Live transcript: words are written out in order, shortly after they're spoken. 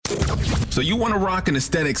So you want to rock an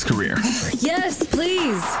aesthetics career? Yes,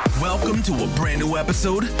 please. Welcome to a brand new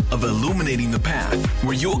episode of Illuminating the Path,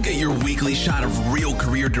 where you'll get your weekly shot of real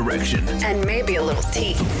career direction. And maybe a little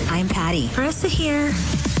tea. I'm Patty. Marissa here.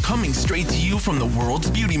 Coming straight to you from the world's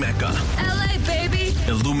beauty mecca. LA, baby.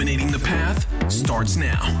 Illuminating the Path starts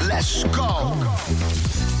now. Let's go.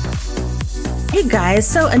 Hey guys,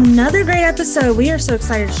 so another great episode. We are so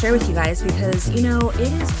excited to share with you guys because, it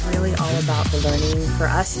is really all about the learning for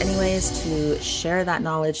us anyways, to share that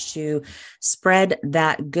knowledge, to spread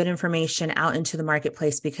that good information out into the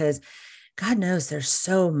marketplace, because God knows there's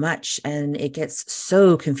so much and it gets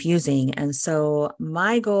so confusing. And so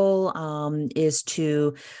my goal is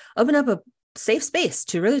to open up a safe space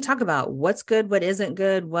to really talk about what's good, what isn't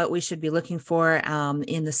good, what we should be looking for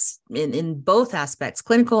in both aspects,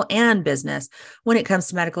 clinical and business, when it comes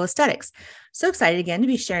to medical aesthetics. So excited again to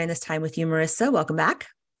be sharing this time with you, Marissa. Welcome back.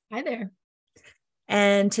 Hi there.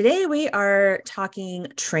 And today we are talking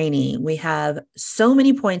training. We have so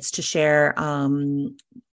many points to share.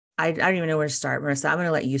 I don't even know where to start, Marissa. I'm going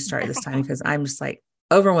to let you start this time because I'm just like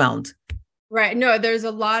overwhelmed. Right. No, there's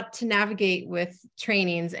a lot to navigate with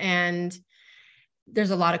trainings, and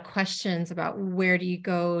there's a lot of questions about where do you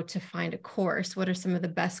go to find a course? What are some of the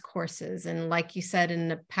best courses? And like you said in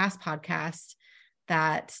the past podcast,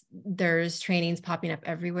 that there's trainings popping up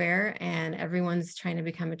everywhere and everyone's trying to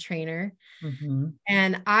become a trainer. Mm-hmm.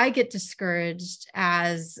 And I get discouraged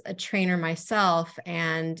as a trainer myself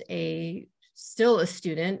and still a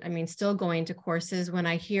student. I mean, still going to courses, when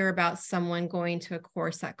I hear about someone going to a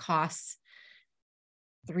course that costs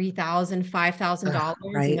 $3,000, $5,000,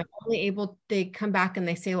 right. And they come back and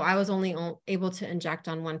they say, well, I was only able to inject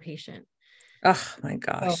on one patient. Oh my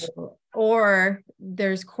gosh. Or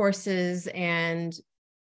there's courses and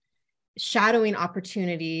shadowing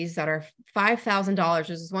opportunities that are $5,000.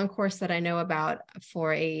 There's one course that I know about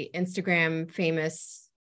for a Instagram famous,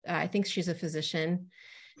 I think she's a physician.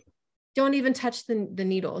 Don't even touch the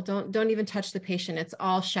needle. Don't even touch the patient. It's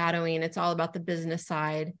all shadowing. It's all about the business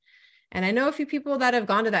side. And I know a few people that have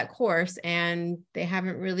gone to that course and they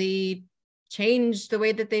haven't really changed the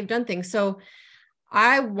way that they've done things. So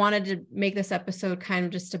I wanted to make this episode kind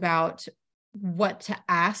of just about what to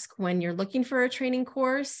ask when you're looking for a training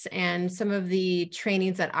course, and some of the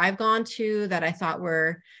trainings that I've gone to that I thought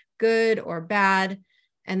were good or bad.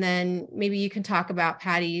 And then maybe you can talk about,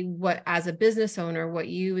 Patty, what, as a business owner, what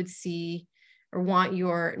you would see or want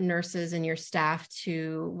your nurses and your staff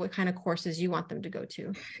what kind of courses you want them to go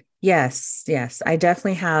to. Yes. I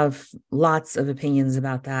definitely have lots of opinions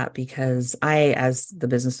about that, because I, as the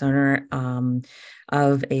business owner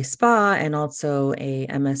of a spa and also a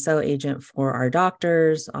MSO agent for our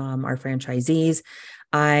doctors, our franchisees,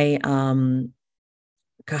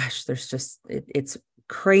 it's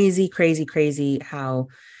crazy how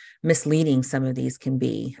misleading some of these can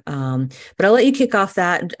be. But I'll let you kick off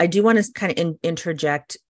that. I do want to kind of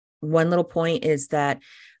interject one little point, is that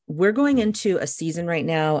we're going into a season right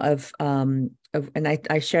now of and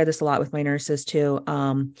I share this a lot with my nurses too,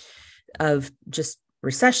 of just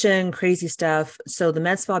recession, crazy stuff. So the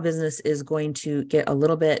med spa business is going to get a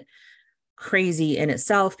little bit crazy in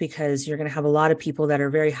itself, because you're going to have a lot of people that are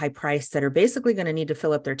very high priced that are basically going to need to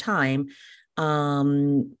fill up their time.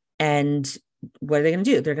 And what are they going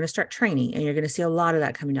to do? They're going to start training, and you're going to see a lot of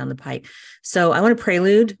that coming down the pike. So I want to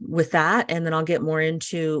prelude with that, and then I'll get more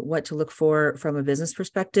into what to look for from a business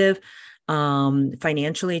perspective,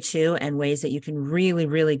 financially too, and ways that you can really,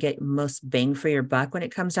 really get most bang for your buck when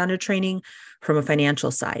it comes down to training from a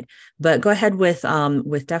financial side. But go ahead with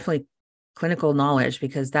definitely clinical knowledge,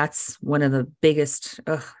 because that's one of the biggest,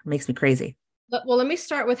 makes me crazy. Well, let me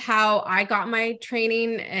start with how I got my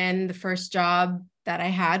training and the first job that I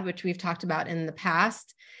had, which we've talked about in the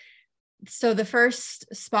past. So the first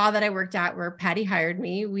spa that I worked at, where Patty hired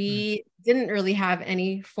me, we didn't really have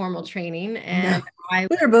any formal training, and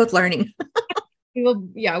we were both learning. we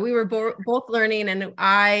were both learning. And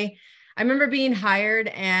I remember being hired,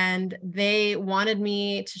 and they wanted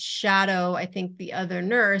me to shadow, I think, the other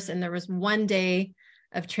nurse. And there was one day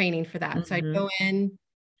of training for that. Mm-hmm. So I'd go in,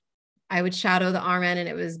 I would shadow the RN, and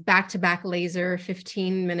it was back-to-back laser,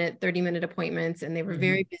 15-minute, 30-minute appointments. And they were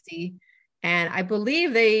very busy. And I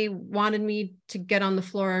believe they wanted me to get on the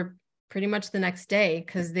floor pretty much the next day,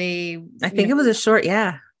 because I think it was a short,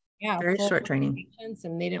 very short training,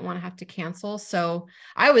 and they didn't want to have to cancel. So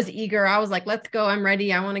I was eager. I was like, let's go. I'm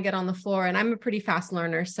ready. I want to get on the floor. And I'm a pretty fast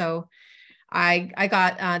learner. So I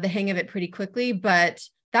got the hang of it pretty quickly, but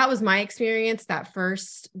that was my experience. That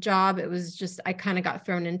first job, it was just, I kind of got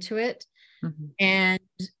thrown into it. Mm-hmm. And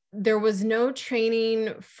there was no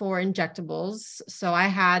training for injectables. So I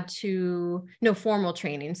had no formal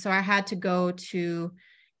training. So I had to go to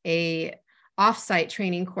a offsite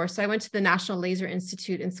training course. So I went to the National Laser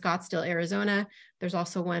Institute in Scottsdale, Arizona. There's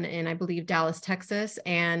also one in, I believe, Dallas, Texas.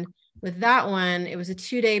 And with that one, it was a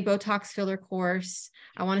 2-day Botox filler course.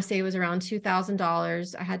 I want to say it was around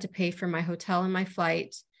 $2,000. I had to pay for my hotel and my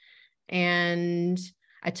flight. And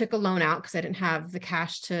I took a loan out because I didn't have the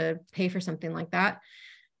cash to pay for something like that.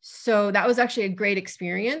 So that was actually a great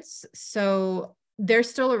experience. So they're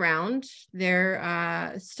still around.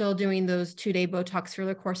 They're still doing those 2-day Botox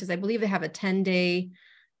filler courses. I believe they have a 10-day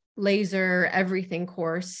laser everything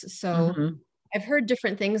course. So I've heard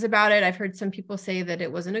different things about it. I've heard some people say that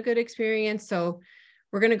it wasn't a good experience. So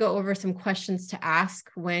we're going to go over some questions to ask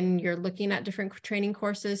when you're looking at different training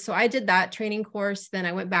courses. So I did that training course. Then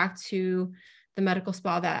I went back to the medical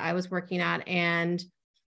spa that I was working at, and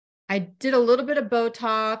I did a little bit of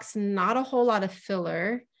Botox, not a whole lot of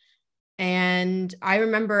filler. And I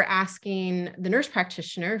remember asking the nurse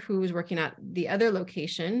practitioner who was working at the other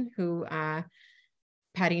location, who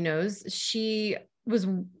Patty knows, she was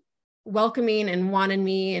welcoming and wanted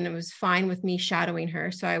me, and it was fine with me shadowing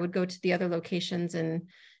her. So I would go to the other locations and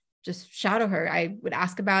just shadow her. I would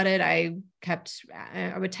ask about it. I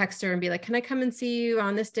would text her and be like, can I come and see you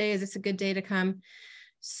on this day? Is this a good day to come?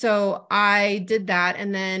 So I did that.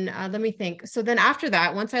 And then let me think. So then after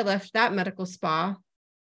that, once I left that medical spa,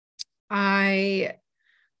 I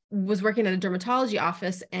was working at a dermatology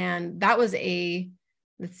office, and that was 5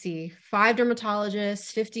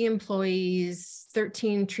 dermatologists, 50 employees,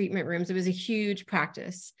 13 treatment rooms. It was a huge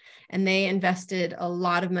practice, and they invested a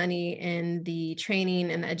lot of money in the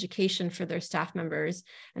training and the education for their staff members.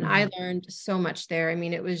 And I learned so much there. I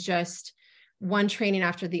mean, it was just one training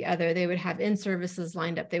after the other. They would have in-services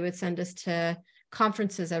lined up. They would send us to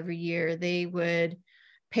conferences every year. They would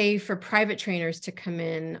pay for private trainers to come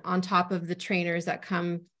in on top of the trainers that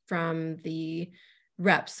come from the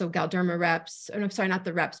reps. So Galderma reps, oh, no, sorry, not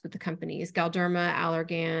the reps, but the companies, Galderma,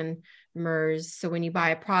 Allergan, Merz. So when you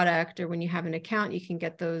buy a product or when you have an account, you can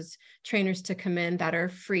get those trainers to come in that are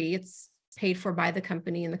free. It's paid for by the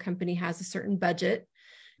company, and the company has a certain budget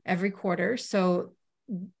every quarter. So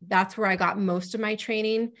that's where I got most of my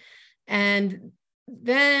training. And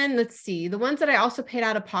then let's see, the ones that I also paid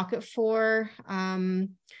out of pocket for,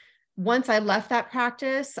 once I left that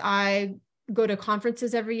practice, I go to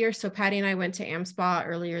conferences every year. So Patty and I went to AmSpa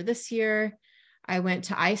earlier this year. I went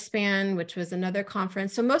to iSpan, which was another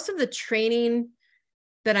conference. So most of the training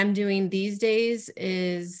that I'm doing these days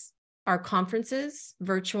are conferences,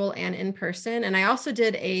 virtual and in person. And I also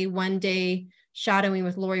did a 1-day shadowing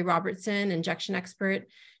with Lori Robertson, injection expert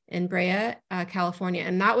in Brea, California.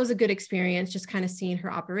 And that was a good experience, just kind of seeing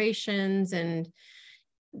her operations. And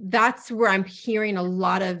that's where I'm hearing a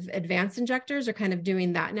lot of advanced injectors are kind of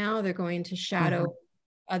doing that now. They're going to shadow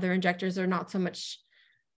other injectors. They're not so much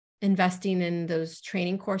investing in those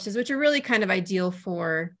training courses, which are really kind of ideal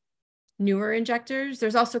for newer injectors.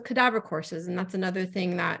 There's also cadaver courses, and that's another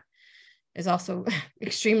thing that is also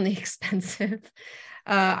extremely expensive.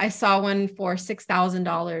 I saw one for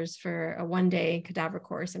 $6,000 for a 1-day cadaver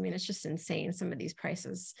course. I mean, it's just insane, some of these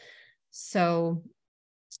prices. So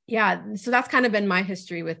yeah, so that's kind of been my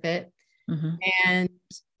history with it. And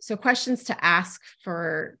so questions to ask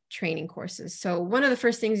for training courses. So one of the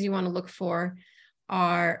first things you want to look for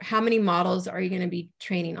are how many models are you going to be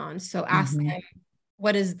training on? So ask them,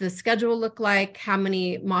 what does the schedule look like? How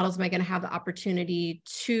many models am I going to have the opportunity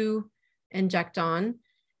to inject on?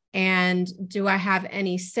 And do I have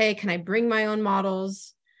any say? Can I bring my own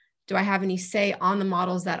models? Do I have any say on the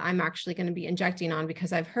models that I'm actually going to be injecting on?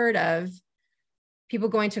 Because I've heard of people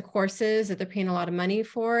going to courses that they're paying a lot of money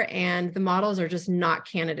for, and the models are just not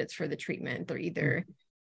candidates for the treatment. They're either,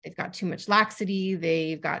 they've got too much laxity,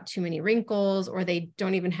 they've got too many wrinkles, or they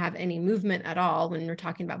don't even have any movement at all when we're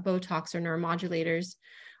talking about Botox or neuromodulators.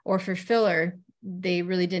 Or for filler, they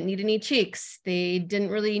really didn't need any cheeks. They didn't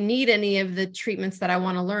really need any of the treatments that I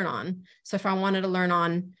want to learn on. So if I wanted to learn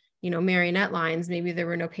on, marionette lines, maybe there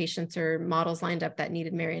were no patients or models lined up that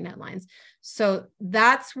needed marionette lines. So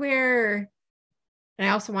that's where, and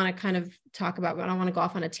I also want to kind of talk about, but I don't want to go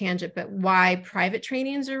off on a tangent, but why private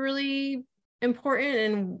trainings are really important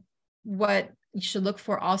and what you should look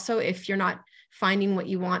for also if you're not finding what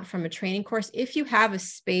you want from a training course. If you have a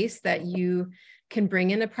space that you can bring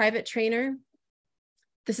in a private trainer,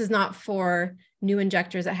 this is not for new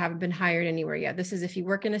injectors that haven't been hired anywhere yet. This is if you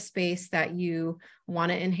work in a space that you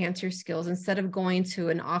want to enhance your skills. Instead of going to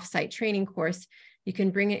an offsite training course, you can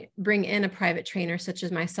bring in a private trainer such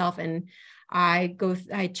as myself. And I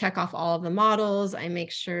check off all of the models. I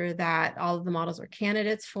make sure that all of the models are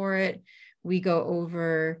candidates for it. We go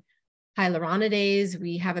over hyaluronidase.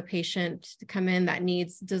 We have a patient come in that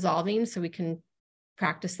needs dissolving, so we can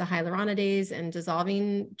practice the hyaluronidase and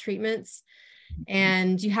dissolving treatments.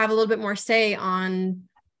 And you have a little bit more say on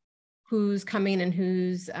who's coming and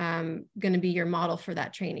who's going to be your model for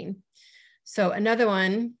that training. So another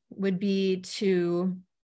one would be to,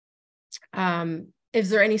 is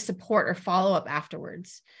there any support or follow-up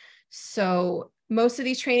afterwards? So most of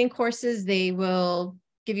these training courses, they will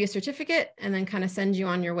give you a certificate and then kind of send you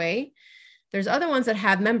on your way. There's other ones that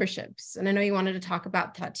have memberships. And I know you wanted to talk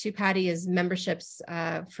about that too, Patty, is memberships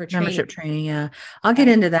for training. Membership training. Yeah. I'll get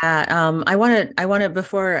into that. I want to,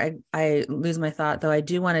 before I lose my thought though, I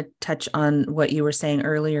do want to touch on what you were saying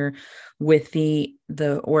earlier with the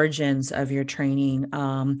origins of your training.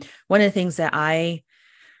 One of the things that I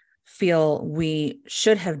feel we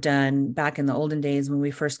should have done back in the olden days when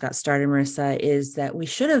we first got started, Marissa, is that we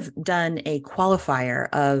should have done a qualifier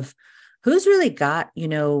of who's really got,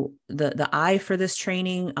 the eye for this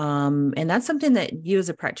training. And that's something that you as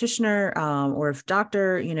a practitioner, or if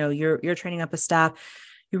doctor, you're training up a staff,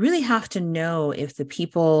 you really have to know if the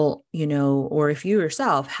people, or if you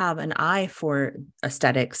yourself have an eye for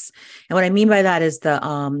aesthetics. And what I mean by that is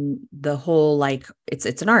the whole, like,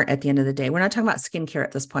 it's an art at the end of the day. We're not talking about skincare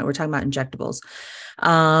at this point. We're talking about injectables.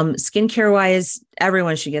 Skincare wise,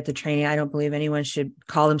 everyone should get the training. I don't believe anyone should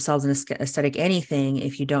call themselves an aesthetic anything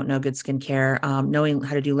if you don't know good skincare. Knowing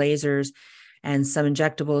how to do lasers and some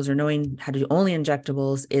injectables, or knowing how to do only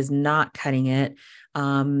injectables, is not cutting it.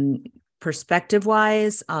 Perspective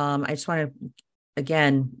wise, I just want to,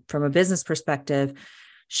 again, from a business perspective,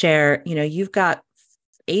 share, you've got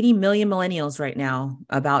 80 million millennials right now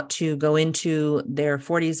about to go into their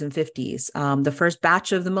 40s and 50s. The first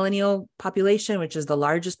batch of the millennial population, which is the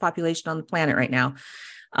largest population on the planet right now,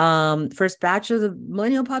 first batch of the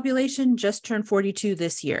millennial population just turned 42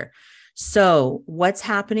 this year. So what's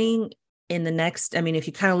happening in the next, if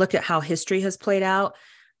you kind of look at how history has played out,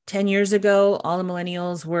 10 years ago, all the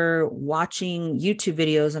millennials were watching YouTube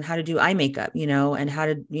videos on how to do eye makeup, and how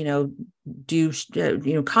to, do,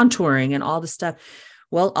 contouring and all the stuff.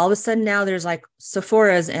 Well, all of a sudden now there's like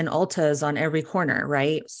Sephora's and Ultas on every corner,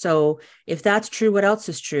 right? So if that's true, what else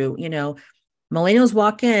is true? Millennials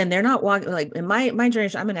walk in, they're not walking, like in my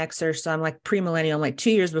generation, I'm an Xer, so I'm like pre-millennial. I'm like 2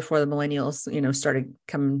 years before the millennials, started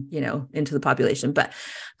coming, into the population. But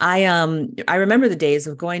I remember the days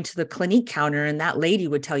of going to the Clinique counter and that lady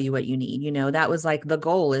would tell you what you need. That was like the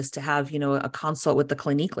goal, is to have, a consult with the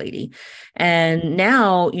Clinique lady. And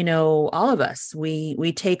now, all of us,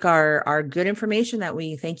 we take our good information that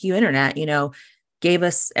we, thank you, internet, gave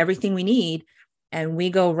us everything we need. And we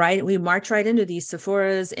march right into these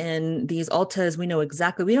Sephora's and these Ultas. We know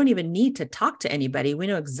exactly, we don't even need to talk to anybody. We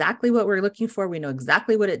know exactly what we're looking for. We know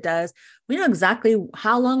exactly what it does. We know exactly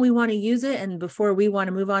how long we want to use it. And before we want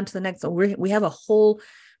to move on to the next, we have a whole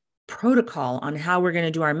protocol on how we're going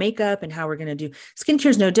to do our makeup and how we're going to do skincare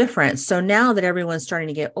is no different. So now that everyone's starting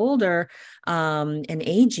to get older, and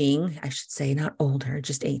aging, I should say, not older,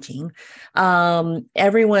 just aging,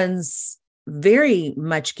 everyone's very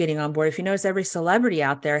much getting on board. If you notice, every celebrity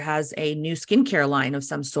out there has a new skincare line of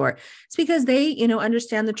some sort. It's because they,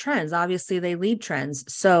 understand the trends. Obviously, they lead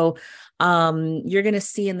trends. So you're going to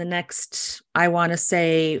see in the next, I want to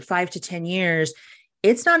say 5 to 10 years,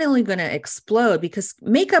 it's not only going to explode, because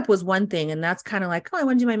makeup was one thing. And that's kind of like, oh, I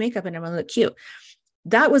want to do my makeup and I'm going to look cute.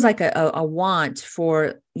 That was like a want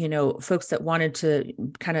for, folks that wanted to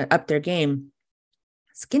kind of up their game.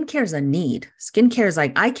 Skincare is a need. Skincare is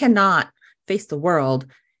like, I cannot face the world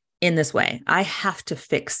in this way. I have to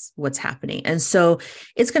fix what's happening. And so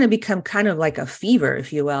it's going to become kind of like a fever,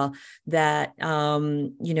 if you will, that, people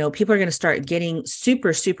are going to start getting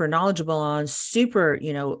super, super knowledgeable on, super,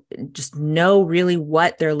 just know really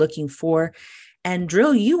what they're looking for and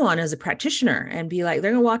drill you on as a practitioner, and be like, they're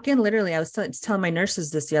going to walk in. Literally, I was telling my nurses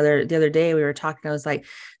this the other day, we were talking, I was like,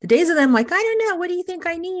 the days of them, like, I don't know, what do you think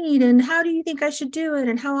I need? And how do you think I should do it?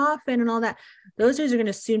 And how often and all that. Those days are going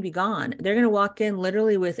to soon be gone. They're going to walk in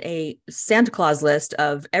literally with a Santa Claus list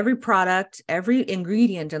of every product, every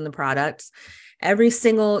ingredient in the products, every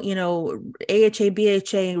single, AHA,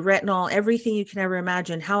 BHA, retinol, everything you can ever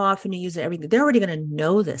imagine, how often you use it, everything. They're already going to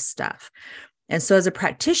know this stuff. And so as a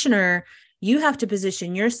practitioner, you have to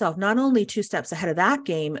position yourself not only 2 steps ahead of that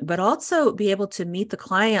game, but also be able to meet the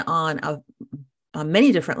client on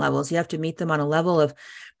many different levels. You have to meet them on a level of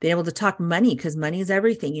being able to talk money, because money is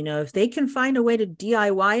everything. If they can find a way to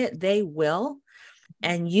DIY it, they will.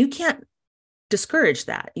 And you can't discourage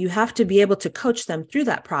that. You have to be able to coach them through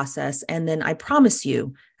that process. And then I promise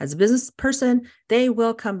you, as a business person, they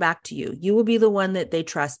will come back to you. You will be the one that they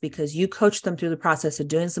trust because you coach them through the process of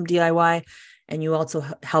doing some DIY. And you also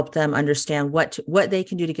help them understand what they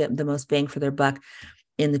can do to get the most bang for their buck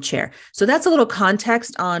in the chair. So that's a little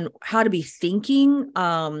context on how to be thinking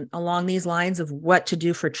along these lines of what to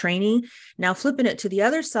do for training. Now, flipping it to the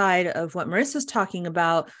other side of what Marissa's talking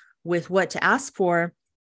about with what to ask for,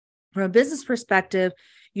 from a business perspective,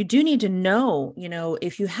 you do need to know,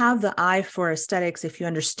 if you have the eye for aesthetics, if you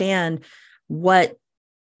understand what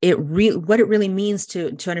it really means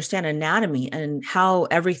to understand anatomy and how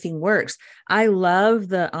everything works. I love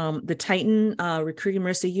the Titan recruiting.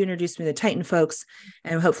 Marissa, you introduced me to the Titan folks,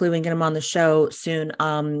 and hopefully we can get them on the show soon.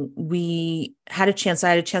 I had a chance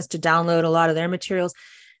to download a lot of their materials.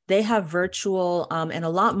 They have virtual, and a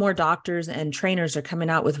lot more doctors and trainers are coming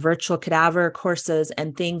out with virtual cadaver courses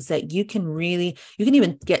and things that you can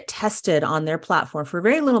even get tested on their platform for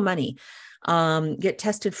very little money. Get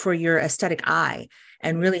tested for your aesthetic eye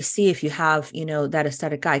and really see if you have, that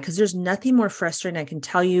aesthetic eye. Because there's nothing more frustrating. I can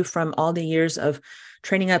tell you from all the years of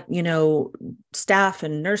training up, staff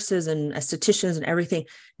and nurses and estheticians and everything,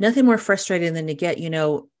 nothing more frustrating than to get,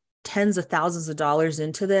 tens of thousands of dollars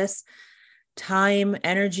into this time,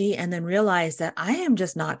 energy, and then realize that I am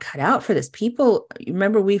just not cut out for this. People,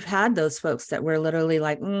 remember, we've had those folks that were literally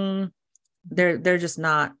like, they're just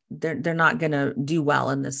not, they're not going to do well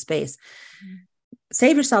in this space.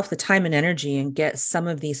 Save yourself the time and energy and get some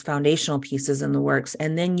of these foundational pieces in the works.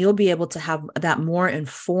 And then you'll be able to have that more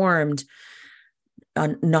informed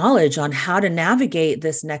knowledge on how to navigate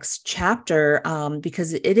this next chapter,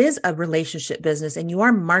 because it is a relationship business and you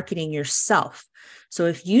are marketing yourself. So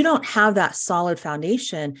if you don't have that solid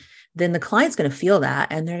foundation, then the client's going to feel that.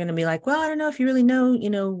 And they're going to be like, well, I don't know if you really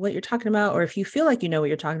know, what you're talking about, or if you feel like you know what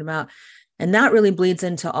you're talking about. And that really bleeds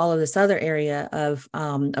into all of this other area of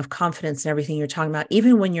confidence and everything you're talking about,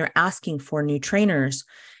 even when you're asking for new trainers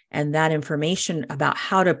and that information about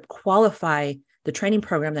how to qualify the training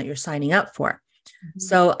program that you're signing up for. Mm-hmm.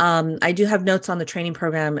 So I do have notes on the training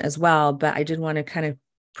program as well, but I did want to kind of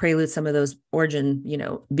prelude some of those origin,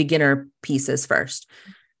 beginner pieces first.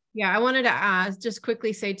 Yeah, I wanted to just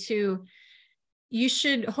quickly say too, you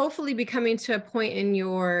should hopefully be coming to a point in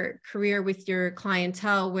your career with your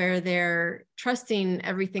clientele where they're trusting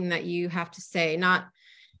everything that you have to say, not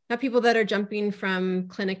people that are jumping from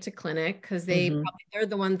clinic to clinic, because they're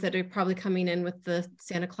the ones that are probably coming in with the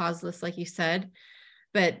Santa Claus list, like you said.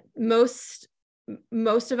 But most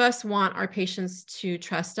of us want our patients to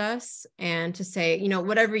trust us and to say,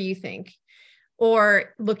 whatever you think,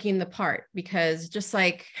 or looking the part, because just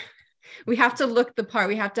like we have to look the part,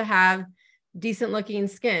 we have to have decent looking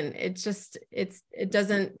skin. It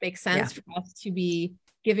doesn't make sense for us to be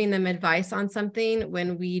giving them advice on something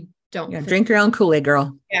when we don't. Drink your own Kool-Aid,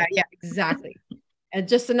 girl. Yeah, exactly. And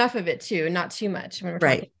just enough of it too, not too much when we're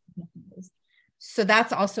right. talking. So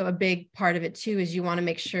that's also a big part of it too, is you want to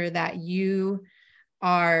make sure that you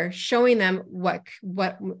are showing them what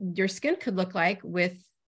your skin could look like with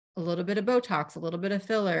a little bit of Botox, a little bit of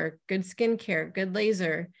filler, good skincare, good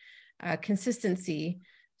laser, consistency.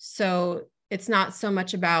 So it's not so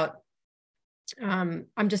much about, I'm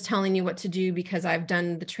just telling you what to do because I've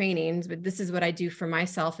done the trainings, but this is what I do for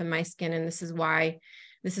myself and my skin. And this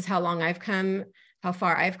is how long I've come, how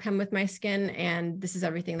far I've come with my skin. And this is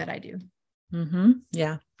everything that I do. Mm-hmm.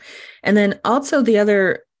 Yeah. And then also the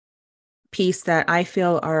other piece that I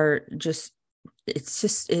feel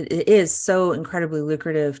it is so incredibly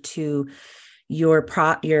lucrative to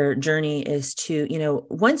your journey is to,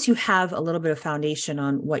 once you have a little bit of foundation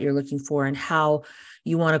on what you're looking for and how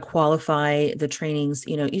you want to qualify the trainings,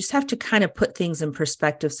 you just have to kind of put things in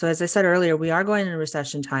perspective. So as I said earlier, we are going into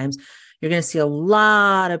recession times. You're going to see a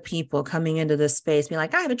lot of people coming into this space being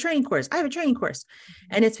like, I have a training course.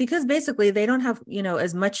 And it's because basically they don't have,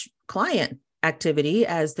 as much client activity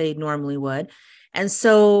as they normally would. And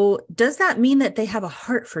so does that mean that they have a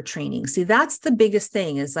heart for training? See, that's the biggest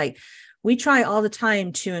thing, is like, we try all the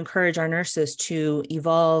time to encourage our nurses to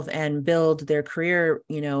evolve and build their career,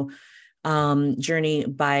 journey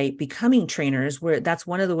by becoming trainers, where that's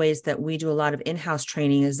one of the ways that we do a lot of in-house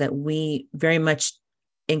training, is that we very much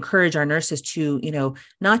encourage our nurses to,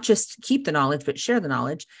 not just keep the knowledge, but share the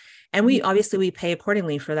knowledge. And we pay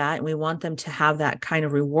accordingly for that. And we want them to have that kind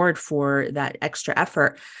of reward for that extra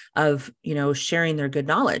effort of, sharing their good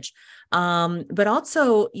knowledge. But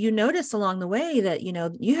also you notice along the way that,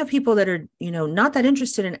 you have people that are, not that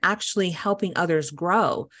interested in actually helping others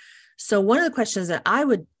grow. So one of the questions that I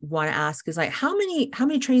would want to ask is like, how many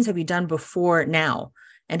trainings have you done before now?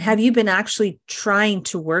 And have you been actually trying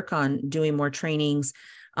to work on doing more trainings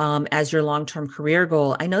as your long-term career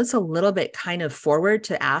goal? I know it's a little bit kind of forward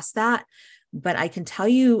to ask that, but I can tell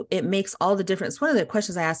you it makes all the difference. One of the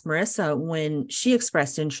questions I asked Marissa when she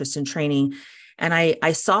expressed interest in training, and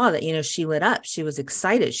I saw that, you know, she lit up, she was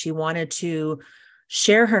excited. She wanted to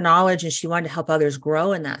share her knowledge and she wanted to help others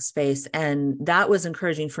grow in that space. And that was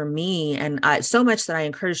encouraging for me. And so much that I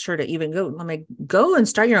encouraged her to even go and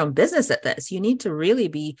start your own business at this. You need to really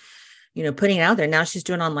be, you know, putting it out there. Now she's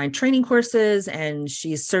doing online training courses and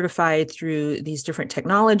she's certified through these different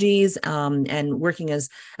technologies and working as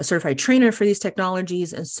a certified trainer for these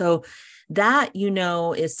technologies. And so that, you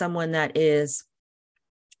know, is someone that is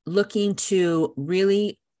looking to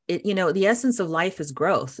really, you know, the essence of life is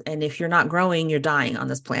growth. And if you're not growing, you're dying on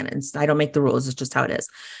this planet. I don't make the rules. It's just how it is.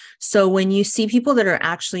 So when you see people that are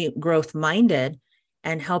actually growth minded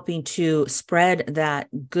and helping to spread that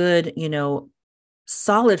good, you know,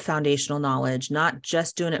 solid foundational knowledge, not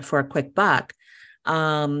just doing it for a quick buck,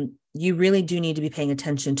 you really do need to be paying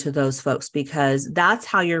attention to those folks, because that's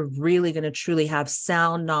how you're really going to truly have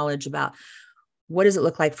sound knowledge about what does it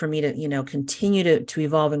look like for me to, you know, continue to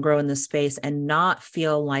evolve and grow in this space and not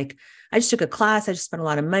feel like I just took a class, I just spent a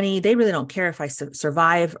lot of money. They really don't care if I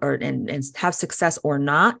survive and have success or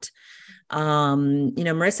not. You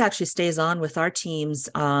know, Marissa actually stays on with our teams,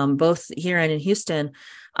 both here and in Houston,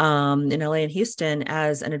 in LA and Houston,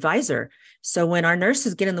 as an advisor. So when our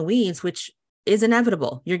nurses get in the weeds, which is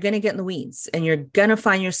inevitable, you're going to get in the weeds and you're going to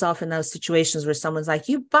find yourself in those situations where someone's like,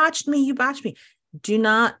 you botched me. Do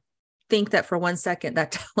not think that for 1 second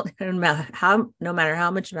that no matter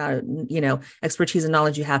how much you know, expertise and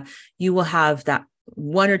knowledge you have, you will have that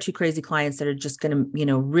one or two crazy clients that are just going to, you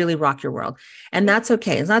know, really rock your world. And that's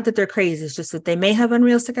okay. It's not that they're crazy. It's just that they may have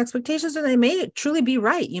unrealistic expectations or they may truly be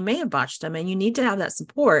right. You may have botched them and you need to have that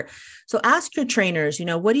support. So ask your trainers, you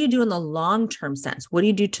know, what do you do in the long-term sense? What do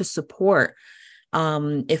you do to support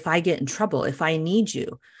if I get in trouble, if I need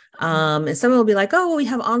you? And someone will be like, oh, well, we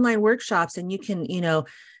have online workshops and you can, you know,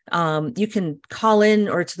 you can call in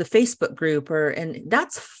or to the Facebook group and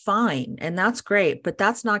that's fine. And that's great, but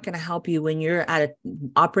that's not going to help you when you're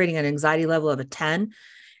operating at an anxiety level of a 10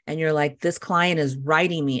 and you're like, this client is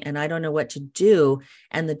writing me and I don't know what to do.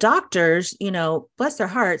 And the doctors, you know, bless their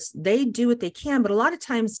hearts, they do what they can, but a lot of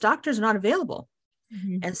times doctors are not available.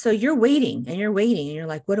 Mm-hmm. And so you're waiting and you're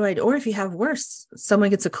like, what do I do? Or if you have worse, someone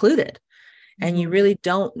gets occluded and you really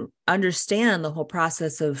don't understand the whole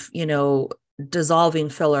process of, you know, dissolving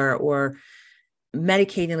filler or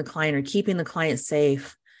medicating the client or keeping the client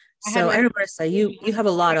safe. So I remember, you have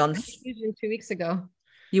a lot on. 2 weeks ago.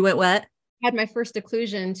 You went what? I had my first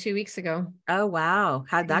occlusion 2 weeks ago. Oh, wow.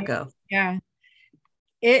 How'd that go? Yeah.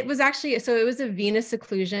 It was actually, so it was a venous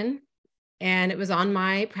occlusion and it was on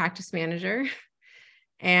my practice manager.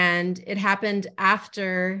 And it happened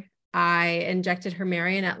after I injected her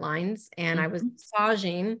marionette lines and I was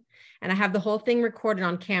massaging. And I have the whole thing recorded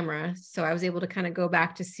on camera. So I was able to kind of go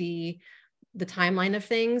back to see the timeline of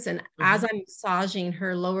things. And as I'm massaging,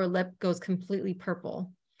 her lower lip goes completely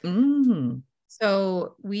purple.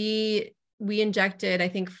 So we injected, I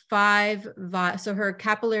think 5 so her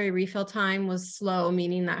capillary refill time was slow,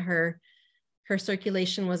 meaning that her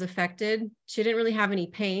circulation was affected. She didn't really have any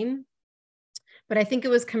pain, but I think it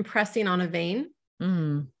was compressing on a vein.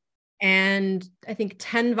 And I think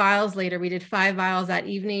 10 vials later, we did 5 vials that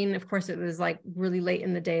evening. Of course, it was like really late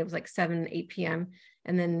in the day. It was like 7, 8 p.m.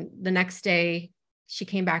 And then the next day she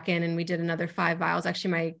came back in and we did another 5 vials.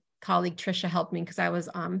 Actually, my colleague Trisha helped me because I was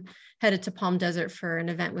headed to Palm Desert for an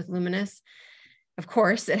event with Luminous. Of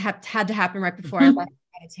course, it had to happen right before I left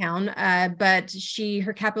out of town. But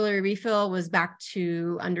her capillary refill was back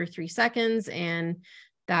to under 3 seconds and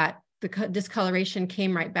that the discoloration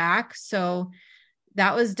came right back. So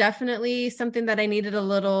that was definitely something that I needed a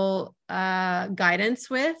little guidance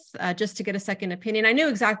with, just to get a second opinion. I knew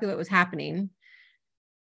exactly what was happening.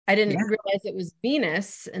 I didn't realize it was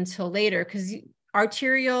venous until later, because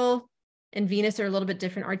arterial and venous are a little bit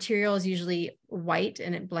different. Arterial is usually white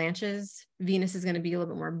and it blanches. Venous is going to be a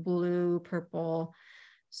little bit more blue, purple.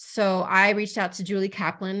 So I reached out to Julie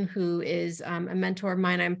Kaplan, who is a mentor of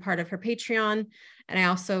mine. I'm part of her Patreon. And I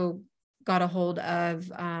also got a hold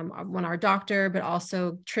of our doctor, but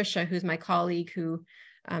also Trisha, who's my colleague, who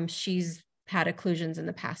she's had occlusions in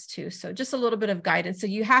the past too. So just a little bit of guidance. So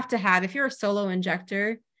you have to have, if you're a solo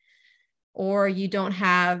injector or you don't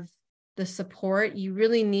have the support, you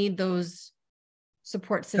really need those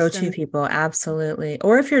support systems. Go-to people, absolutely.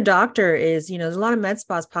 Or if your doctor is, there's a lot of med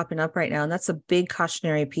spas popping up right now, and that's a big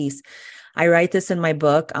cautionary piece. I write this in my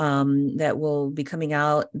book that will be coming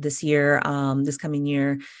out this year, this coming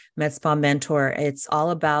year, Med Spa Mentor. It's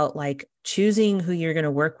all about like choosing who you're going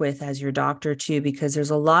to work with as your doctor too, because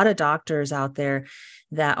there's a lot of doctors out there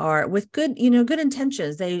that are with good, good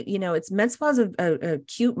intentions. They, it's Med Spa is a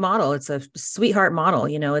cute model. It's a sweetheart model.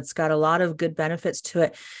 It's got a lot of good benefits to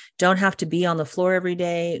it. Don't have to be on the floor every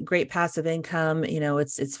day. Great passive income.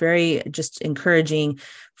 It's very just encouraging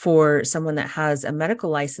for someone that has a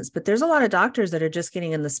medical license. But there's a lot of doctors that are just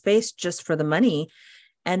getting in the space just for the money.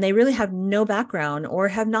 And they really have no background or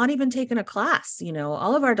have not even taken a class.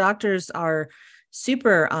 All of our doctors are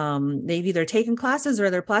super, they've either taken classes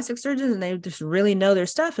or they're plastic surgeons and they just really know their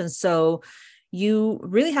stuff. And so you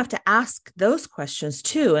really have to ask those questions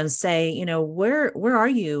too and say, where are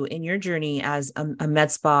you in your journey as a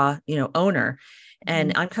med spa, owner?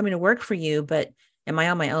 And I'm coming to work for you, but am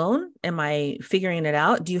I on my own? Am I figuring it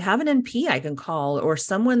out? Do you have an NP I can call or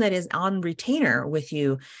someone that is on retainer with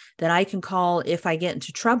you that I can call if I get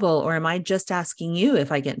into trouble? Or am I just asking you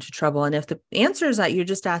if I get into trouble? And if the answer is that you're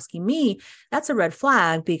just asking me, that's a red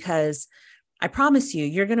flag, because I promise you,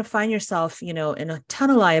 you're going to find yourself, in a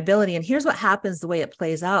ton of liability. And here's what happens, the way it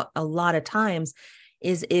plays out a lot of times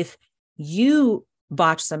is if you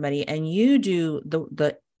botch somebody and you do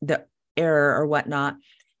the error or whatnot,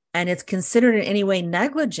 and it's considered in any way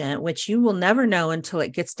negligent, which you will never know until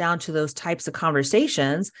it gets down to those types of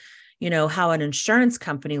conversations, how an insurance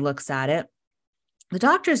company looks at it. The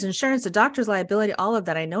doctor's insurance, the doctor's liability, all of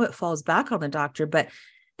that, I know it falls back on the doctor, but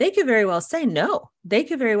they could very well say no. They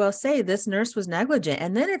could very well say this nurse was negligent,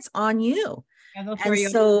 and then it's on you. Yeah,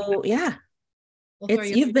 and so, yeah,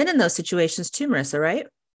 you've been in those situations too, Marissa, right?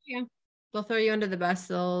 Yeah. They'll throw you under the bus.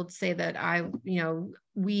 They'll say that I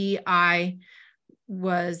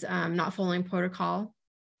was not following protocol.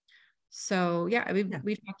 So yeah,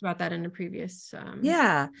 we've talked about that in a previous.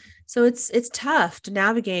 Yeah. So it's tough to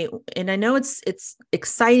navigate. And I know it's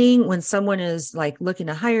exciting when someone is like looking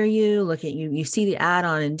to hire you, look at you see the ad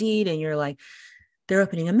on Indeed and you're like, they're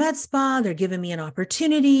opening a med spa. They're giving me an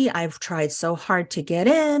opportunity. I've tried so hard to get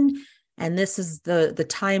in. And this is the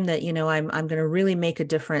time that, I'm going to really make a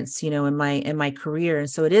difference, in my career. And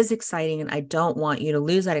so it is exciting. And I don't want you to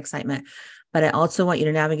lose that excitement, but I also want you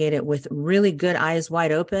to navigate it with really good eyes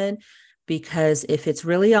wide open, because if it's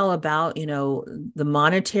really all about, the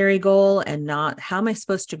monetary goal and not how am I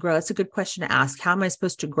supposed to grow? That's a good question to ask. How am I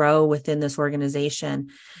supposed to grow within this organization?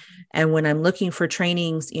 And when I'm looking for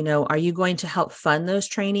trainings, are you going to help fund those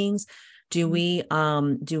trainings? Do we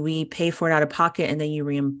pay for it out of pocket and then you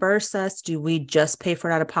reimburse us? Do we just pay for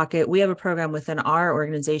it out of pocket? We have a program within our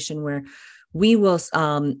organization where we will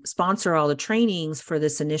sponsor all the trainings for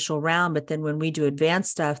this initial round. But then when we do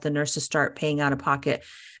advanced stuff, the nurses start paying out of pocket.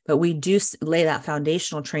 But we do lay that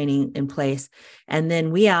foundational training in place. And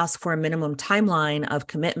then we ask for a minimum timeline of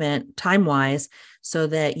commitment time-wise so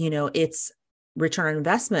that, it's return on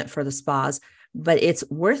investment for the spas. But it's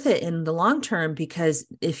worth it in the long term, because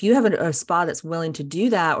if you have a spa that's willing to do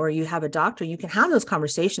that, or you have a doctor, you can have those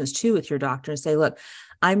conversations too with your doctor and say, look,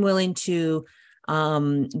 I'm willing to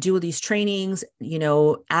do these trainings,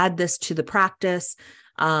 add this to the practice.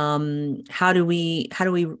 How do we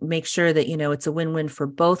make sure that, it's a win-win for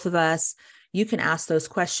both of us? You can ask those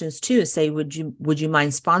questions too. Say, would you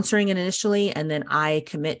mind sponsoring it initially? And then I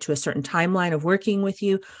commit to a certain timeline of working with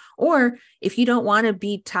you. Or if you don't want to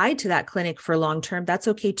be tied to that clinic for long-term, that's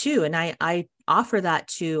okay too. And I offer that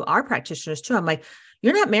to our practitioners too. I'm like,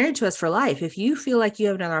 you're not married to us for life. If you feel like you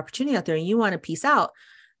have another opportunity out there and you want to piece out,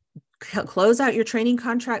 close out your training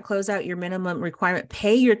contract, close out your minimum requirement,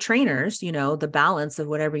 pay your trainers, the balance of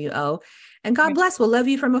whatever you owe, and God bless, we'll love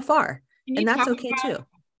you from afar. And that's okay too.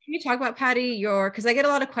 Can you talk about, Patty, because I get a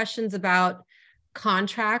lot of questions about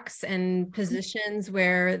contracts and positions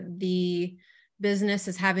where the business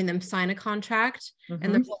is having them sign a contract. Mm-hmm.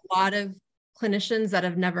 And there's a lot of clinicians that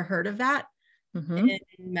have never heard of that in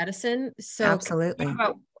medicine. So absolutely. Talk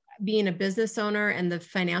about being a business owner and the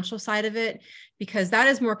financial side of it, because that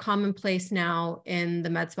is more commonplace now in the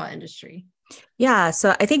med spa industry. Yeah.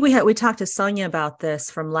 So I think we talked to Sonia about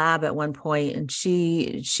this from Lab at one point, and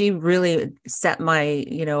she really set my,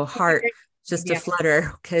 heart just to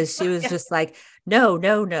flutter, because she was just like, no,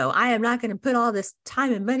 I am not going to put all this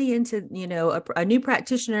time and money into, a new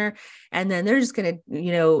practitioner. And then they're just going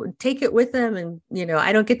to, take it with them. And,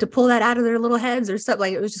 I don't get to pull that out of their little heads or something.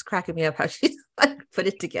 Like, it was just cracking me up how she put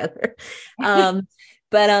it together.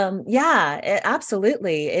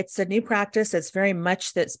 Absolutely. It's a new practice. It's very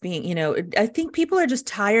much that's being, I think people are just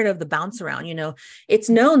tired of the bounce around. It's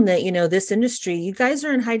known that, this industry, you guys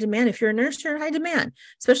are in high demand. If you're a nurse, you're in high demand,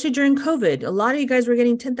 especially during COVID. A lot of you guys were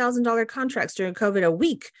getting $10,000 contracts during COVID a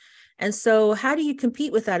week. And so how do you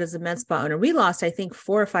compete with that as a med spa owner? We lost, I think,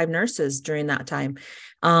 4 or 5 nurses during that time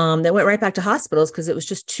that went right back to hospitals because it was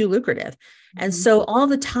just too lucrative. And so all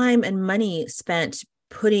the time and money spent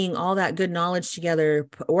putting all that good knowledge together,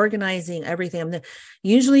 organizing everything.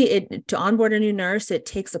 Usually to onboard a new nurse, it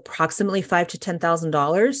takes approximately $5,000 to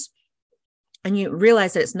 $10,000. And you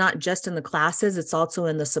realize that it's not just in the classes, it's also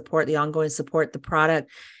in the support, the ongoing support, the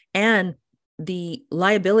product, and the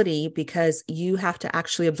liability, because you have to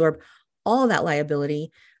actually absorb all that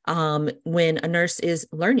liability when a nurse is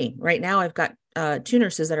learning. Right now, I've got 2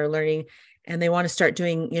 nurses that are learning, and they want to start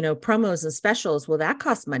doing, promos and specials. Well, that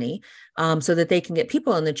costs money so that they can get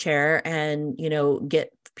people in the chair and,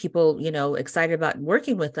 get people, excited about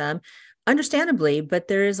working with them. Understandably, but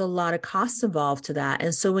there is a lot of costs involved to that.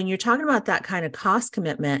 And so when you're talking about that kind of cost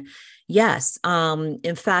commitment, yes.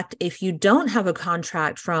 In fact, if you don't have a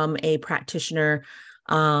contract from a practitioner,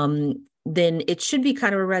 then it should be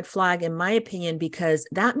kind of a red flag, in my opinion, because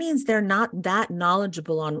that means they're not that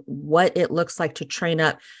knowledgeable on what it looks like to train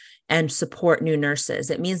up and support new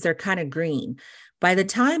nurses. It means they're kind of green. By the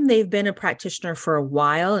time they've been a practitioner for a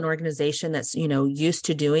while, an organization that's, used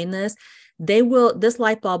to doing this, this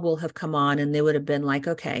light bulb will have come on, and they would have been like,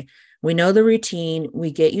 okay, we know the routine. We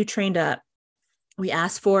get you trained up. We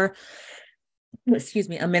ask for,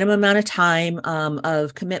 a minimum amount of time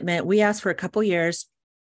of commitment. We ask for a couple years,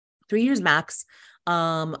 3 years max,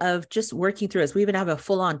 of just working through us. We even have a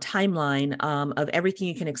full-on timeline of everything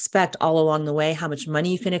you can expect all along the way, how much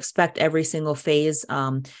money you can expect every single phase.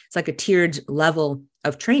 It's like a tiered level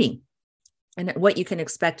of training, and what you can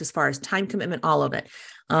expect as far as time commitment, all of it.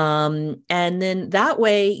 And then that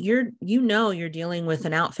way you're dealing with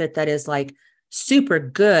an outfit that is like super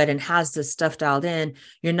good and has this stuff dialed in.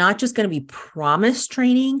 You're not just going to be promised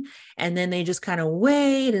training and then they just kind of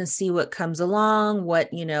wait and see what comes along, what,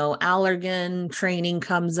 allergen training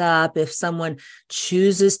comes up. If someone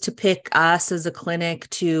chooses to pick us as a clinic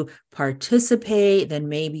to participate, then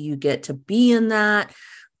maybe you get to be in that.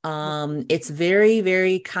 It's very,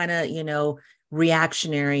 very kind of,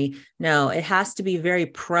 reactionary. No, it has to be very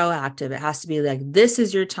proactive. It has to be like, this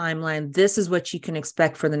is your timeline. This is what you can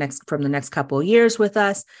expect from the next couple of years with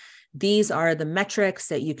us. These are the metrics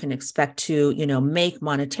that you can expect to, make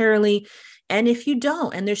monetarily. And if you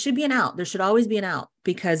don't, and there should be an out, there should always be an out,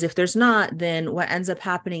 because if there's not, then what ends up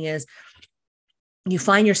happening is you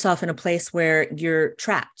find yourself in a place where you're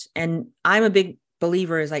trapped. And I'm a big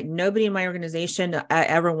believer is like, nobody in my organization I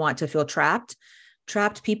ever want to feel trapped.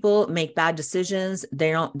 Trapped people make bad decisions.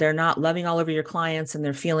 They're not loving all over your clients, and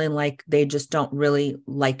they're feeling like they just don't really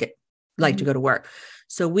like to go to work.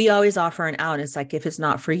 So we always offer an out. It's like, if it's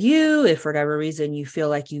not for you, if for whatever reason you feel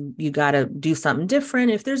like you got to do something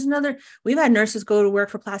different, if there's we've had nurses go to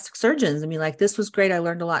work for plastic surgeons. I mean, like, this was great. I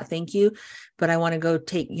learned a lot. Thank you. But I want to go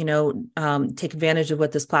take advantage of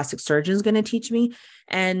what this plastic surgeon is going to teach me.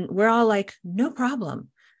 And we're all like, no problem.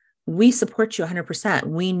 We support you 100%.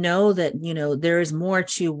 We know that, there is more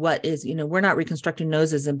to what is, we're not reconstructing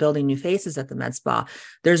noses and building new faces at the med spa.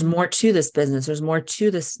 There's more to this business. There's more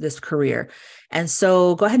to this career. And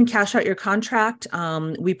so go ahead and cash out your contract.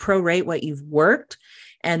 We prorate what you've worked,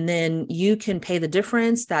 and then you can pay the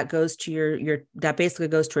difference. That goes to that basically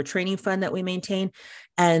goes to a training fund that we maintain,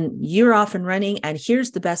 and you're off and running. And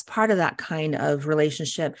here's the best part of that kind of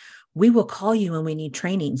relationship. We will call you when we need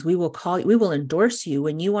trainings. We will endorse you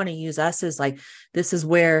when you want to use us as like, this is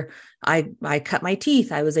where I cut my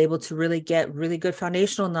teeth. I was able to really get really good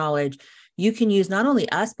foundational knowledge. You can use not only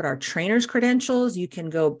us, but our trainers' credentials. You can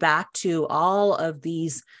go back to all of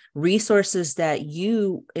these resources that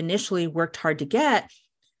you initially worked hard to get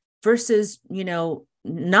versus,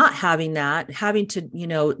 not having that, having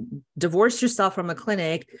to, divorce yourself from a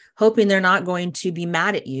clinic, hoping they're not going to be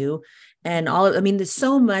mad at you. And there's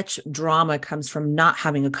so much drama comes from not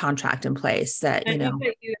having a contract in place that,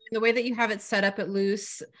 the way that you have it set up at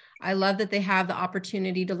Luce, I love that they have the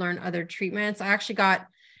opportunity to learn other treatments. I actually got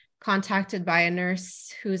contacted by a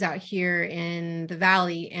nurse who's out here in the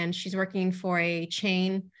Valley, and she's working for a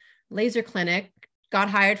chain laser clinic, got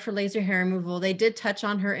hired for laser hair removal. They did touch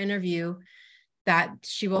on her interview that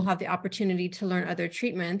she will have the opportunity to learn other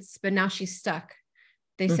treatments, but now she's stuck.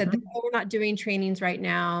 They said that, we're not doing trainings right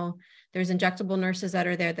now. There's injectable nurses that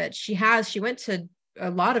are there that she went to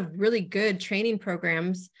a lot of really good training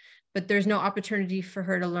programs, but there's no opportunity for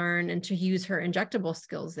her to learn and to use her injectable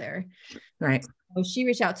skills there. Right. So she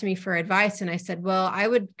reached out to me for advice, and I said, well, I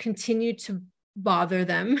would continue to bother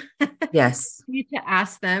them. Yes. You need to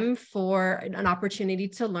ask them for an opportunity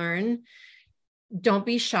to learn. Don't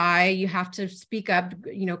be shy. You have to speak up,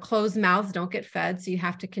 closed mouths don't get fed. So you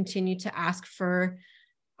have to continue to ask for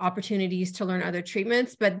opportunities to learn other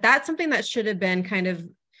treatments, but that's something that should have been kind of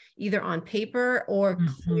either on paper or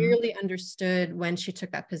clearly understood when she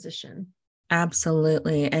took that position.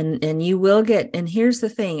 Absolutely. And you will get, and here's the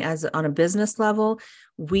thing, as on a business level,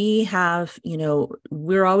 we have,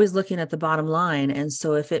 we're always looking at the bottom line. And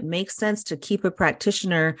so if it makes sense to keep a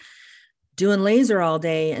practitioner doing laser all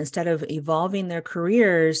day instead of evolving their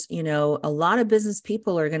careers, a lot of business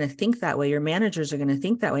people are going to think that way. Your managers are going to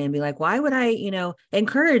think that way and be like, why would I,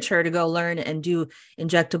 encourage her to go learn and do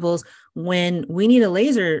injectables when we need a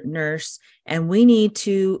laser nurse and we need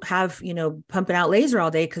to have, pumping out laser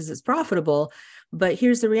all day because it's profitable. But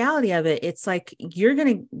here's the reality of it. It's like, you're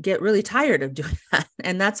going to get really tired of doing that.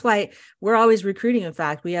 And that's why we're always recruiting. In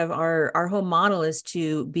fact, we have our whole model is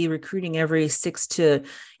to be recruiting every 6 to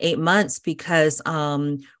 8 months because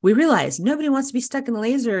we realize nobody wants to be stuck in the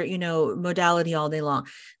laser, modality all day long.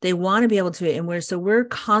 They want to be able to, and we're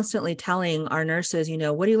constantly telling our nurses,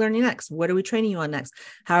 what are you learning next? What are we training you on next?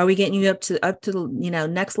 How are we getting you up to the,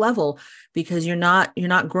 next level? Because you're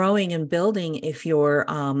not growing and building if you're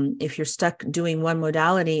stuck doing one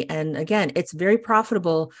modality. And again, it's very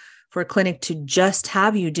profitable for a clinic to just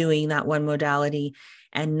have you doing that one modality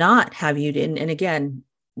and not have you. And again,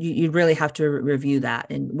 you really have to review that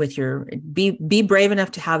and be brave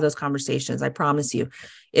enough to have those conversations. I promise you,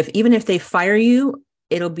 even if they fire you,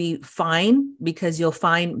 it'll be fine because you'll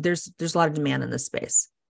find there's a lot of demand in this space.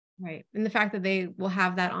 Right. And the fact that they will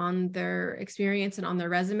have that on their experience and on their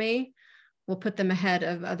resume will put them ahead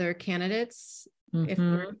of other candidates.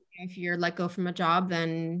 If you're let go from a job,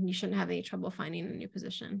 then you shouldn't have any trouble finding a new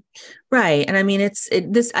position. Right. And I mean,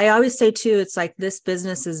 I always say too, it's like this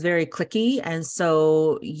business is very cliquey. And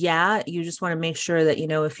so, you just want to make sure that,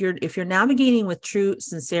 if you're navigating with true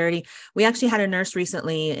sincerity. We actually had a nurse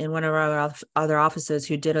recently in one of our other offices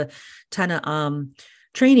who did a ton of,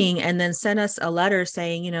 training and then sent us a letter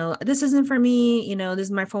saying, this isn't for me, this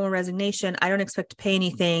is my formal resignation. I don't expect to pay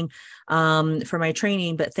anything, for my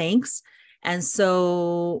training, but thanks. And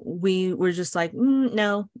so we were just like,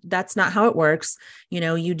 no, that's not how it works.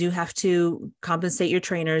 You do have to compensate your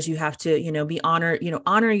trainers. You have to, be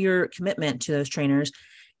honor your commitment to those trainers.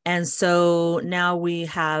 And so now we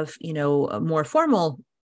have, a more formal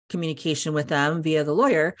communication with them via the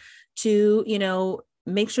lawyer to,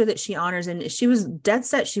 make sure that she honors. And she was dead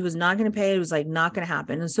set. She was not going to pay. It was like not going to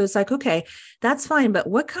happen. And so it's like, okay, that's fine. But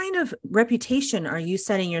what kind of reputation are you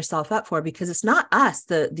setting yourself up for? Because it's not us,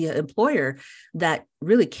 the employer, that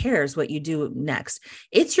really cares what you do next.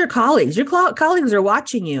 It's your colleagues. Your colleagues are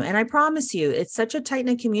watching you. And I promise you, it's such a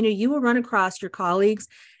tight-knit community. You will run across your colleagues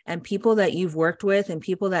and people that you've worked with and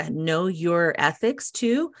people that know your ethics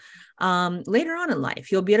too. Later on in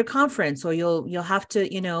life, you'll be at a conference or you'll have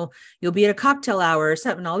to, you'll be at a cocktail hour or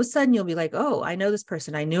something. All of a sudden you'll be like, oh, I know this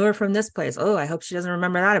person. I knew her from this place. Oh, I hope she doesn't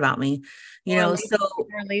remember that about me. Or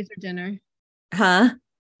a laser dinner. Huh?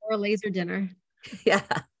 Or a laser dinner. Yeah.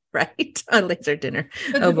 Right. A laser dinner.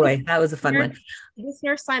 Oh boy. That was a fun one. Did this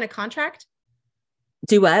nurse sign a contract?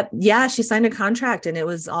 Do what? Yeah, she signed a contract and it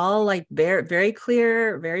was all like very, very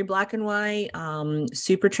clear, very black and white,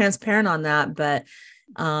 super transparent on that. But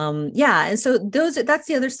and so that's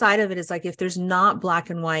the other side of it is like, if there's not black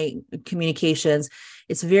and white communications,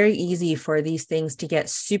 it's very easy for these things to get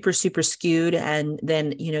super, super skewed. And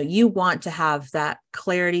then, you want to have that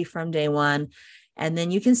clarity from day one. And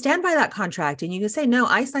then you can stand by that contract and you can say, no,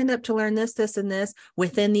 I signed up to learn this, this, and this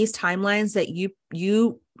within these timelines that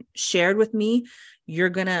you shared with me. You're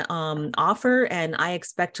going to offer, and I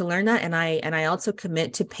expect to learn that. And I also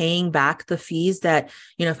commit to paying back the fees that,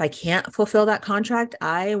 if I can't fulfill that contract,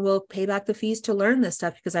 I will pay back the fees to learn this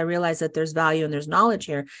stuff because I realize that there's value and there's knowledge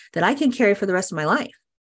here that I can carry for the rest of my life.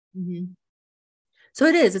 Mm-hmm. So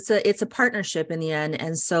it's a partnership in the end.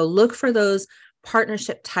 And so look for those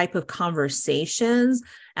partnership type of conversations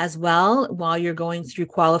as well while you're going through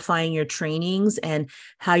qualifying your trainings and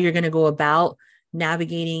how you're going to go about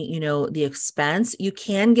navigating, the expense. You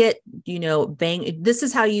can get, this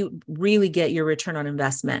is how you really get your return on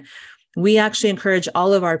investment. We actually encourage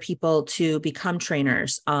all of our people to become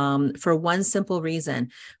trainers for one simple reason.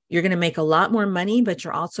 You're going to make a lot more money, but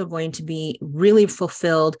you're also going to be really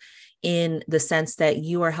fulfilled in the sense that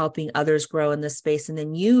you are helping others grow in this space. And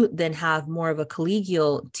then you have more of a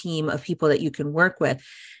collegial team of people that you can work with.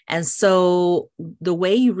 And so the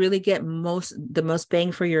way you really get the most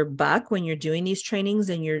bang for your buck when you're doing these trainings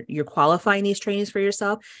and you're qualifying these trainings for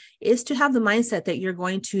yourself is to have the mindset that you're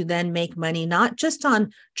going to then make money, not just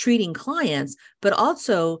on treating clients, but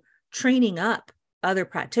also training up other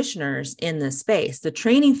practitioners in this space. The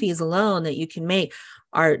training fees alone that you can make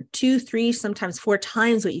are 2, 3, sometimes 4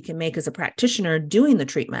 times what you can make as a practitioner doing the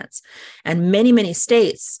treatments. And many, many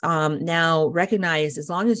states now recognize, as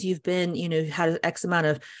long as you've been, had X amount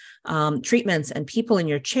of treatments and people in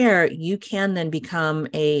your chair, you can then become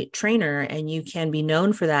a trainer and you can be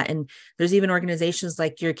known for that. And there's even organizations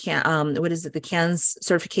like your what is it, the CANS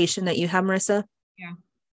certification that you have, Marissa? Yeah.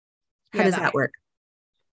 How does that work?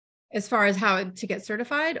 As far as how to get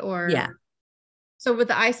certified, or? Yeah. So with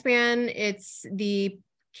the iSpan, it's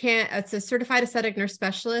a certified aesthetic nurse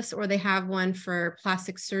specialist, or they have one for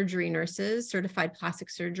plastic surgery nurses, certified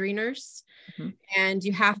plastic surgery nurse. Mm-hmm. And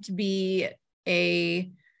you have to be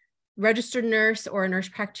a registered nurse or a nurse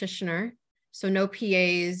practitioner. So no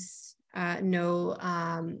PAs, no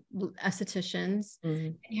estheticians.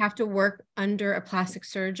 Mm-hmm. You have to work under a plastic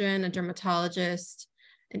surgeon, a dermatologist,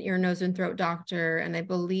 an ear, nose, and throat doctor. And I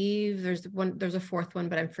believe there's a fourth one,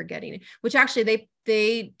 but I'm forgetting it, which actually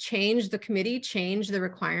the committee changed the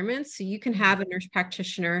requirements. So you can have a nurse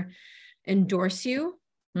practitioner endorse you.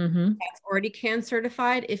 Mm-hmm. That's already CAN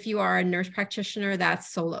certified. If you are a nurse practitioner, that's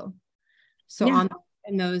solo. So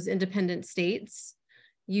in those independent states,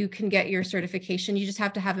 you can get your certification. You just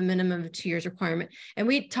have to have a minimum of 2 years requirement. And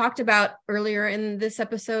we talked about earlier in this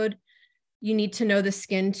episode, you need to know the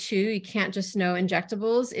skin too. You can't just know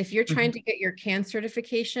injectables. If you're trying to get your CAN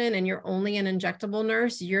certification and you're only an injectable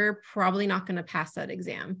nurse, you're probably not going to pass that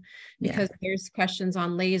exam, because there's questions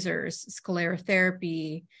on lasers,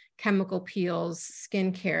 sclerotherapy, chemical peels,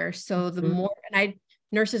 skincare. So the more, and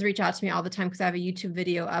nurses reach out to me all the time because I have a YouTube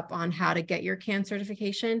video up on how to get your CAN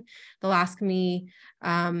certification. They'll ask me, what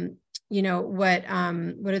are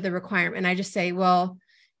the requirements? And I just say, well,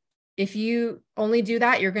 if you only do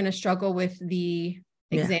that, you're going to struggle with the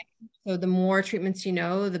exam. So the more treatments you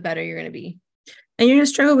know, the better you're going to be. And you're going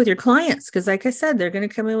to struggle with your clients because, like I said, they're going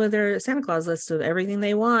to come in with their Santa Claus list of everything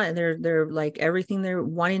they want. And they're like everything they're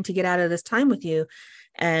wanting to get out of this time with you.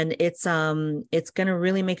 And it's going to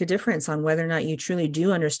really make a difference on whether or not you truly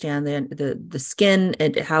do understand the skin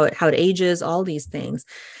and how it ages, all these things.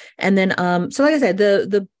 And then, so like I said,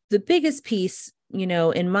 the biggest piece,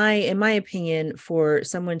 in my opinion, for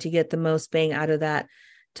someone to get the most bang out of that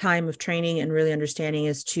time of training and really understanding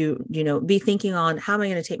is to, be thinking on how am I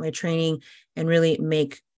going to take my training and really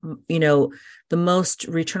make, the most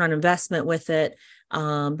return on investment with it.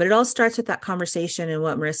 But it all starts with that conversation, and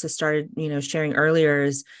what Marissa started, sharing earlier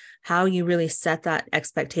is how you really set that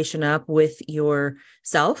expectation up with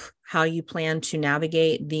yourself, how you plan to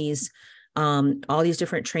navigate these all these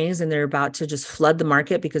different trainings, and they're about to just flood the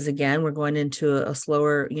market because, again, we're going into a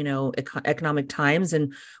slower, economic times.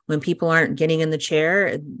 And when people aren't getting in the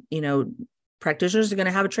chair, practitioners are going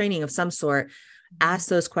to have a training of some sort. Ask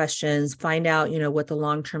those questions, find out, what the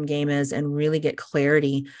long-term game is, and really get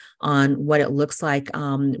clarity on what it looks like.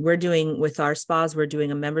 We're doing with our spas, we're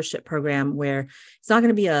doing a membership program where it's not going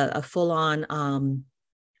to be a full-on,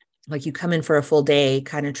 like you come in for a full day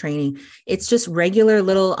kind of training. It's just regular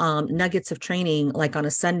little nuggets of training, like on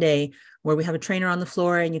a Sunday where we have a trainer on the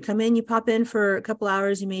floor and you come in, you pop in for a couple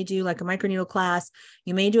hours. You may do like a microneedle class.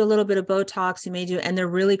 You may do a little bit of Botox. And they're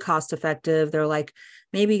really cost effective. They're like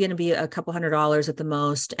maybe going to be a couple $100 at the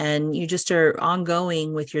most. And you just are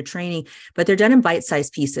ongoing with your training, but they're done in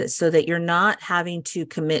bite-sized pieces so that you're not having to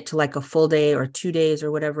commit to like a full day or 2 days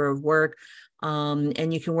or whatever of work.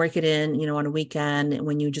 And you can work it in, on a weekend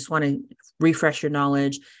when you just want to refresh your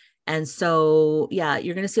knowledge. And so,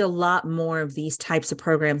 you're going to see a lot more of these types of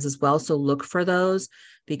programs as well. So look for those,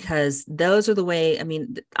 because those are the way. I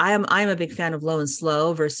mean, I'm a big fan of low and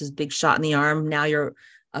slow versus big shot in the arm. Now you're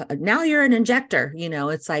an injector,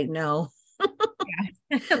 it's like, no,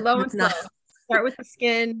 low and slow. Start with the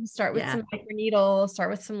skin, start with some microneedle,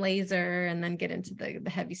 start with some laser, and then get into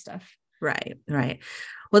the heavy stuff. Right.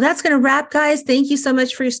 Well, that's going to wrap, guys. Thank you so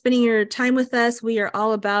much for spending your time with us. We are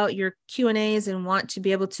all about your Q&As and want to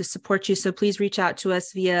be able to support you. So please reach out to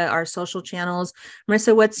us via our social channels.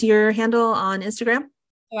 Marissa, what's your handle on Instagram?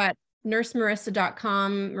 So at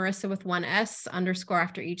nursemarissa.com, Marissa with 1 S _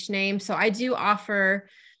 after each name. So I do offer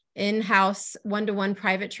in-house one-to-one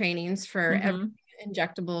private trainings for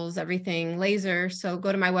injectables, everything laser. So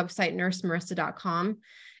go to my website, nursemarissa.com.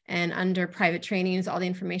 And under private trainings, all the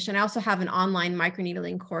information. I also have an online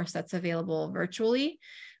microneedling course that's available virtually,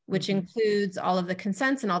 which includes all of the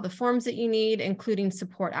consents and all the forms that you need, including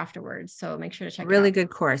support afterwards. So make sure to check it out. Really good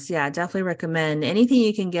course. Yeah, definitely recommend anything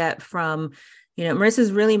you can get from,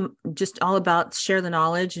 Marissa's really just all about share the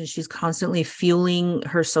knowledge, and she's constantly fueling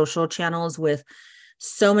her social channels with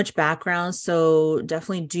so much background. So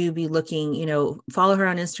definitely do be looking, follow her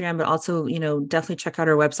on Instagram, but also, definitely check out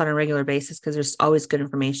her website on a regular basis because there's always good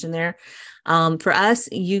information there. For us,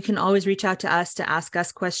 you can always reach out to us to ask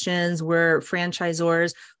us questions. We're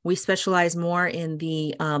franchisors. We specialize more in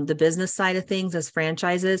the business side of things as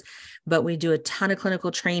franchises, but we do a ton of clinical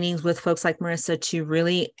trainings with folks like Marissa to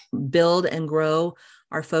really build and grow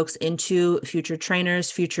our folks into future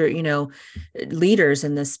trainers, future, leaders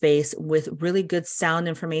in this space with really good sound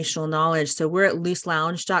informational knowledge. So we're at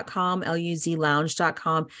luzelounge.com,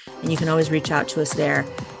 LUZlounge.com, and you can always reach out to us there.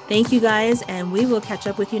 Thank you guys, and we will catch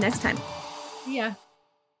up with you next time. Yeah.